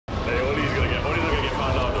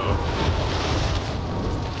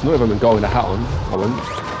Not if I'm going with a hat on, I won't.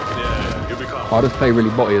 Yeah, you'll be calm. I'll just play really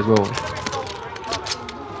botty as well.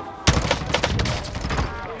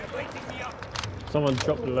 Someone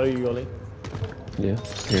dropped below you, Ollie. Yeah,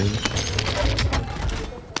 yeah.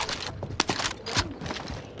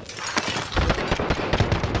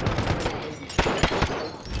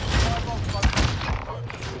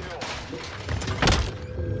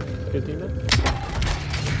 Good thing there.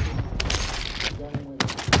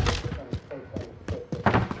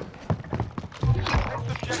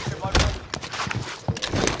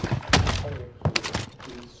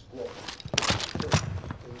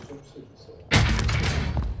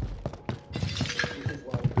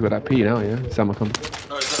 We got that P now, yeah? Summer come.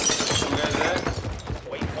 Oh, is that some guys there?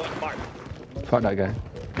 Fuck that guy.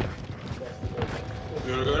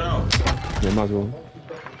 You wanna go now? Yeah, might as well.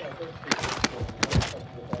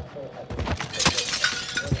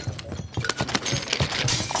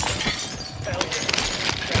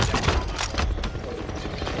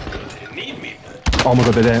 Need me? Oh my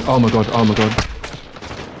god, they're there. Oh my god, oh my god.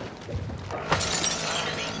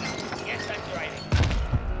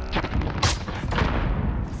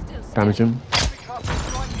 Damage him.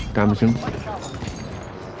 Damage him.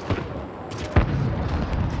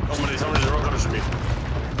 Somebody's rock on me.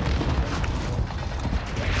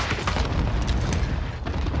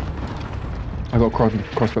 I got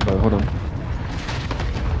crossbow bow, hold on.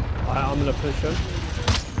 I'm gonna push him.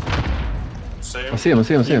 Same. I see him, I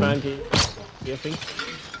see him, I see him. Yeah, thing.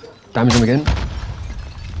 Damage him again.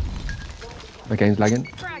 My game's lagging.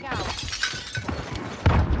 Frag out.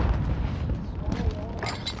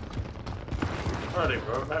 Alrighty,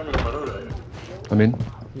 bro. I haven't got my load out. I'm in.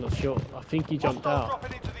 I'm not sure. I think he jumped out.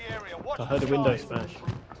 I heard a window smash.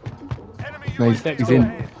 No, he's in.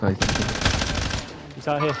 Nice. He's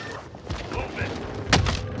out here.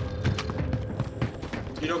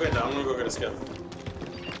 You don't get down, I'm gonna go get a scan.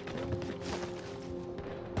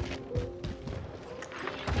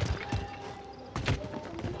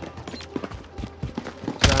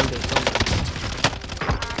 Landed somewhere.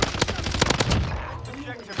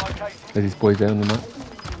 There's these boys there on the map.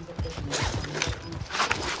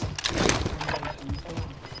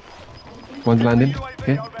 One's landing.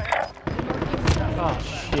 Here. Oh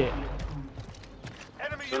shit.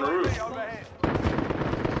 It's on the roof.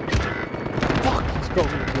 Fuck! He's got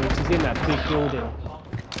me, boys. He's in that big building.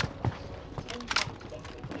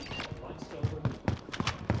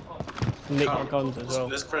 Nick my guns as well.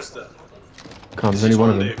 Let's press that. Come, there's only one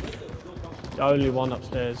of them. The only one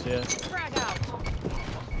upstairs, yeah. Frag out.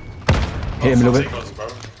 Hit him a little bit.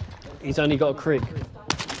 He's only got a crick.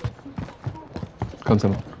 Come,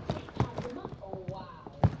 someone.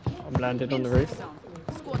 I'm landed on the roof.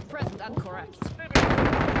 Squad present and correct.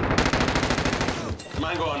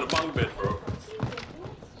 Man, go on the bunk bed, bro.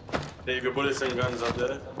 Leave your bullets and guns up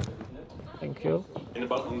there. Thank you. In the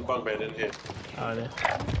bunk bed in here. Oh, there.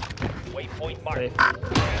 Waypoint mark. Safe.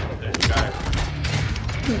 There's a guy.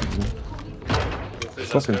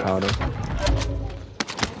 Fucking powder.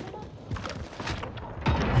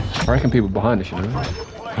 I reckon people behind us, you know.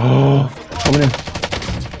 Oh, coming in.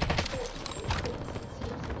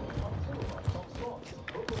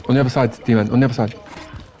 On the other side, D-man. On the other side. Hey,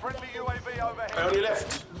 on your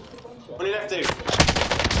left. On your left, Dave.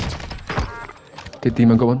 Did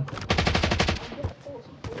D-man got one?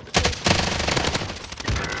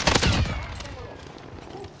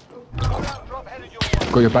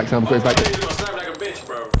 Got your back, Sam. Got your back. You're gonna snipe like a bitch,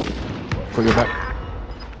 bro. Got your back.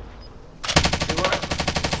 You right?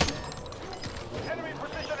 Enemy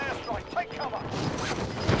precision airstrike. Take cover.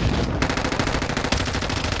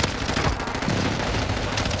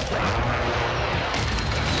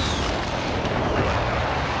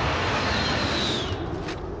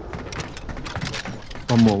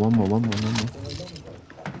 One more.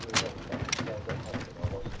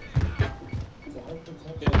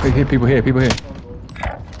 Hey, here, people here. Marking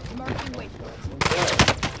waypoint.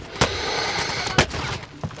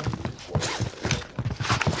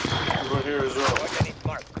 Go here as well. Coordinates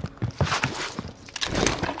marked.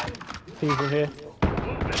 People here.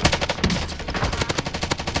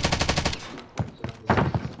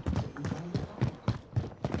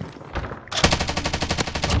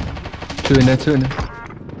 Two in there.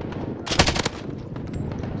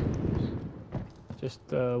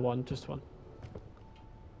 Just one.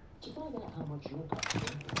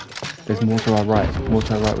 There's more to our right. More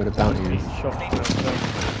to our right where the bounty is. Shot.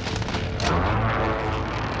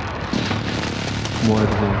 More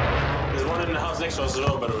over there. There's one in the house next to us as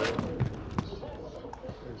well, by the way.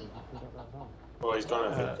 Oh, he's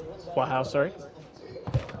gone, I think. What house, sorry?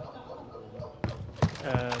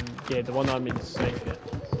 Yeah, the one I'm in is safe, yeah.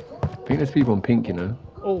 I think there's people on pink, you know.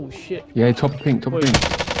 Oh shit. Yeah, top of pink, top of pink.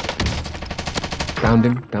 Downed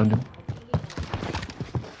him, downed him.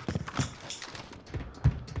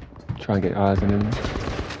 Try and get eyes on him.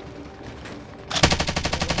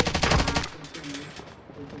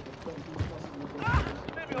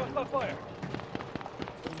 Enemy hostile fire.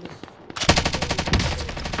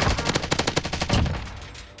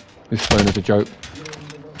 This phone is a joke.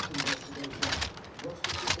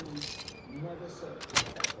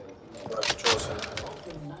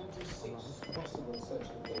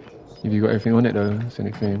 Have you got everything on it though? That's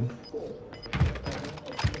anything.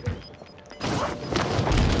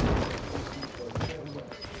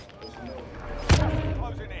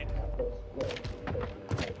 Closing in.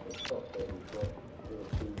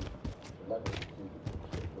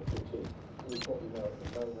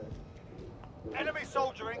 Enemy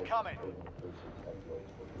soldier incoming.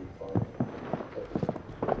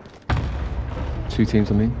 Two teams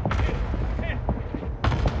on me.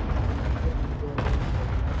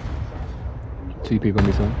 Two people on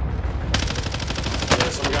me, son. Yeah,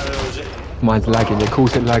 some guy there legit. Mine's lagging. Yeah,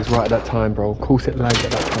 course it lags right at that time, bro. Course it lags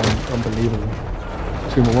at that time. Unbelievable.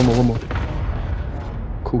 Two more, one more.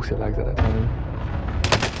 Course it lags at that time.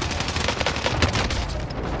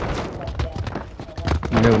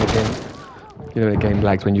 You know when the game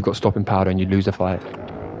lags when you've got stopping powder and you lose a fight.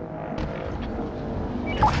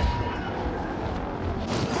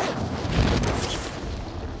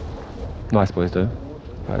 Nice boys though.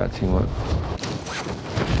 Like that teamwork.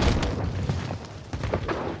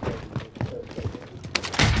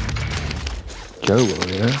 Joe over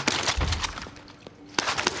there.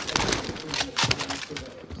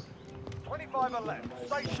 25 are left.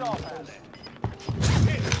 Stay sharp out there.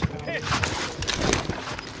 Hit.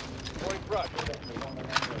 Point rush.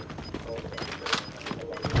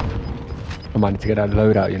 I might need to get that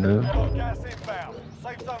loadout, you know. Got gas inbound.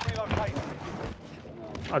 Safe zone relocated.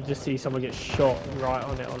 I just see someone get shot right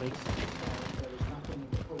on it, Ollie.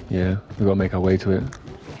 Yeah, we've got to make our way to it.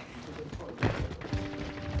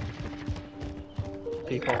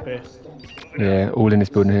 People up here. Yeah, all in this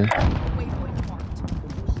building here. Waypoint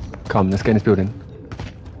marked. Come, let's get in this building.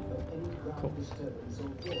 Cool.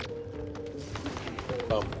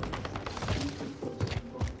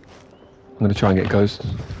 I'm gonna try and get ghosts.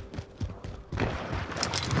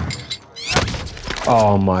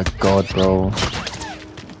 Oh my god, bro.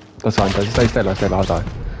 That's fine, stay low, I'll die.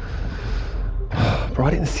 Bro,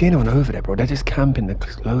 I didn't see anyone over there, bro. They're just camping the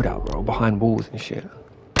loadout, bro, behind walls and shit.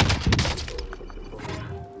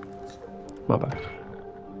 My bad.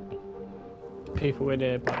 People in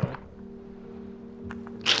here, by the way.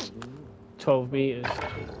 12 meters.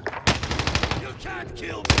 You can't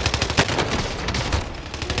kill me.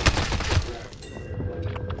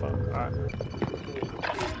 Fuck, alright.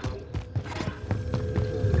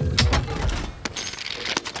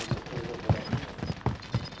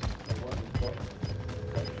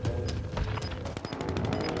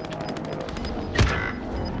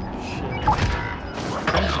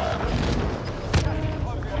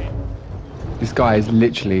 This guy is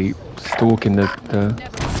literally stalking the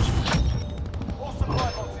All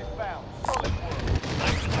supply boxes found. Solid work.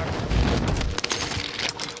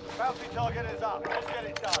 Bounty target is up. Let's get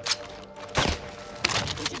it done.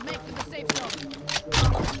 We should make for the safe zone.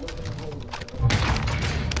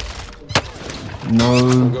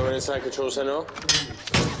 no. Going inside control center.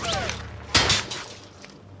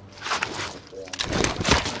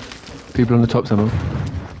 People on the top tunnel.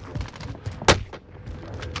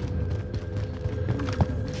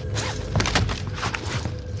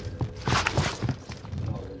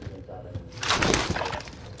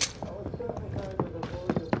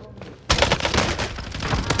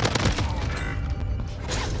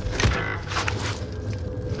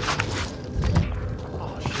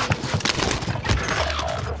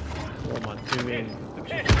 What am I doing?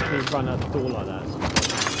 Please run out the door like that.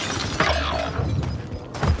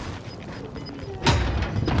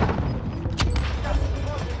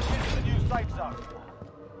 The new safe zone.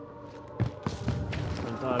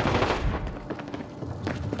 I'm tired.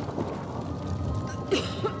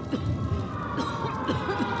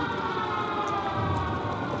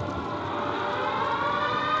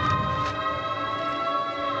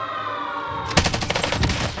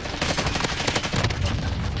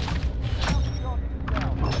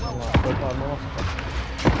 Put my mask on.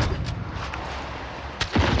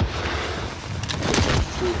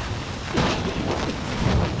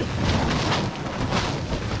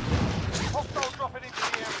 Hostile dropping into the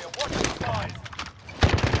area. Watch the skies.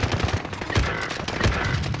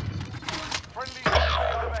 Friendly UAV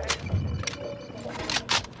overhead.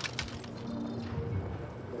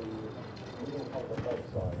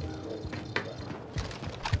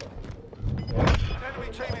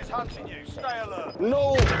 hunting you. Stay alert.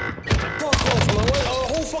 No! Fuck off, man. Wait, our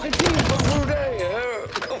whole fucking team come through there, yeah?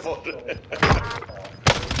 Come on.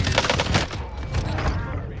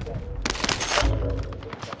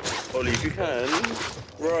 Ollie, if you can,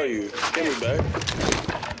 where are you? Get me back.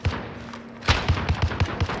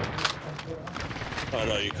 Oh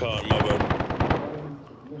no, you can't, my bad.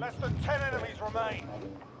 Less than 10 enemies remain.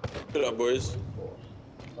 Good up, boys.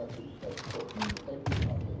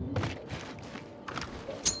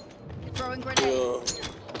 Throwing grenade. Yeah.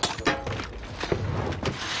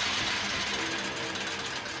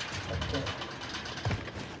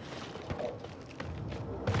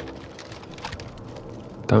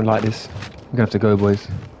 Don't like this. We're gonna have to go, boys.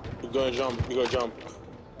 You gotta jump, you gotta jump.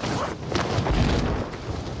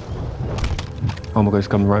 Oh my god, it's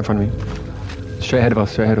coming right in front of me. Straight ahead of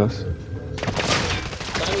us, straight ahead of us.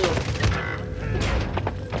 Daniel.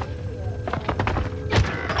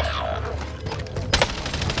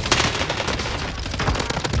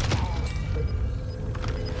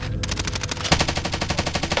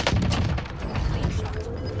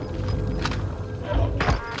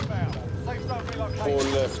 Safe zone relocated. 4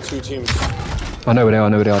 left, 2 teams. I know where they are, I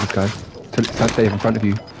know where they are, this guy. Stand safe in front of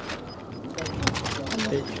you.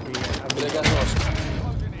 Literally, They got lost.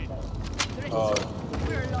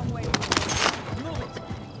 We're a long way. Move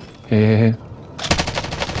it. Here.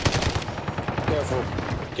 Careful.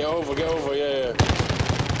 Get over, yeah.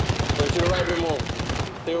 Go to the right a bit more.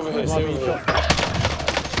 Stay over here, stay over here.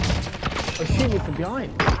 oh shit, we're from behind.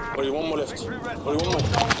 Only one more left. Only one more.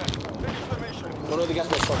 Finish the mission. One of the gas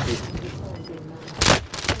mask, fuck you.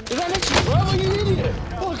 Is that next to you, bro? Are you idiot?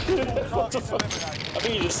 Fuck. What the fuck? I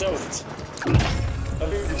think you just selfed. I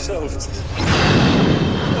think you selfed.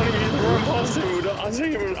 I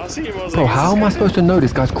see him. I was Bro, like, how am I supposed to know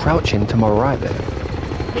this guy's crouching to my right there?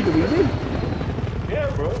 Nigga, we win. Yeah,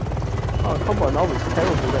 bro. Oh, come on, I was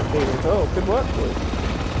terrible that game as well. Good work, boys.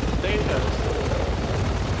 Dangerous.